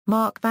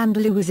Mark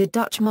Vanderloo was a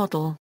Dutch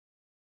model.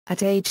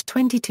 At age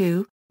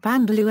 22,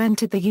 Vanderloo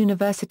entered the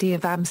University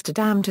of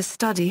Amsterdam to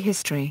study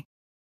history.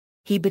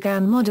 He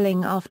began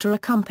modeling after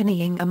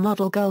accompanying a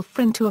model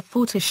girlfriend to a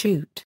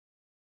photoshoot.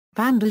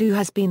 Vanderloo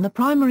has been the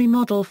primary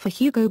model for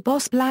Hugo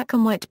Boss black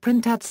and white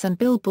print ads and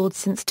billboards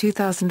since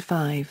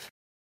 2005.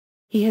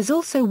 He has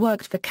also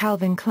worked for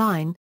Calvin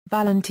Klein,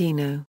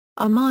 Valentino,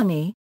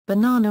 Armani,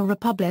 Banana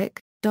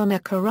Republic, Donna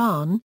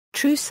Karan,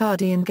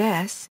 Trussardi and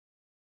Guess.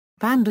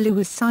 Vanderloo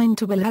was signed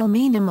to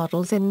Wilhelmina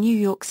Models in New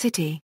York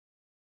City.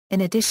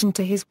 In addition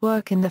to his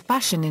work in the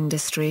fashion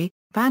industry,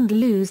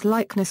 Vanderloo's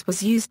likeness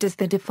was used as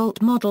the default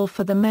model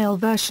for the male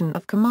version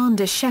of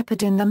Commander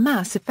Shepard in the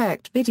Mass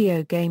Effect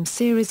video game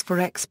series for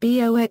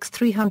Xbox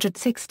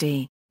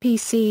 360,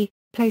 PC,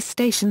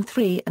 PlayStation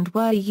 3 and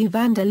Wii U.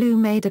 Vanderloo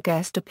made a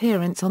guest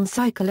appearance on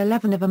Cycle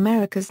 11 of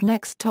America's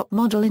Next Top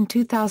Model in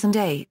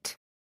 2008.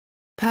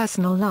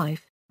 Personal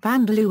life: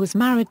 Vanderloo was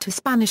married to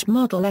Spanish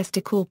model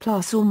Estical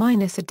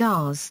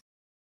 ±.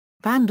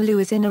 Vanderloo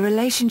is in a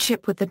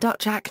relationship with the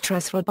Dutch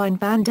actress Robijn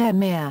van der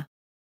Meer.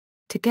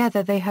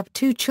 Together they have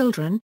 2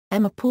 children,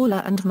 Emma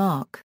Paula and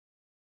Mark.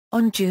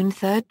 On June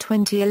 3,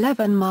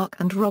 2011, Mark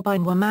and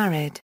Robijn were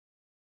married.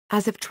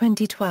 As of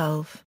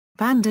 2012,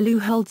 Vanderloo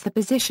holds the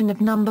position of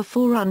number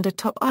 4 under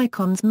top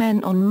icons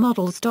men on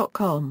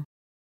models.com.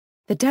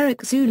 The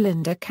Derek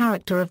Zoolander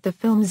character of the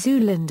film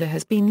Zoolander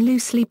has been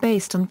loosely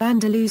based on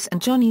Vanderloo's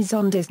and Johnny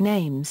Zonder's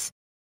names.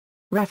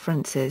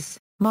 References: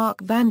 Mark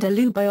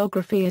Vanderloo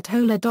biography at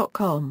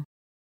hola.com.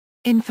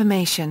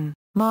 Information: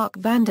 Mark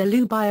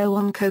Vanderloo bio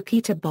on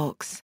Coquita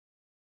Box.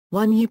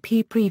 1 UP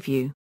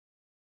preview.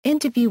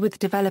 Interview with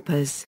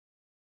developers.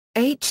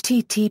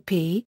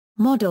 http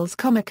models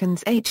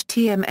comicons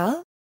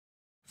html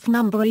f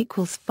number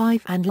equals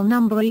 5 handle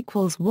number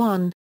equals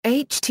 1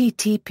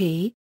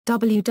 http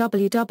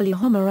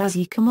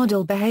www.homorazika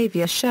model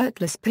behavior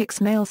shirtless pics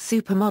male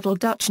supermodel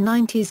Dutch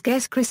 90s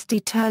Guess Christy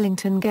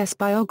Turlington Guess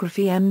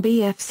biography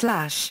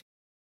mbf/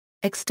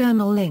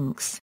 External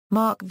links: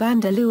 Mark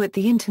Vanderloo at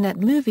the Internet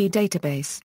Movie Database.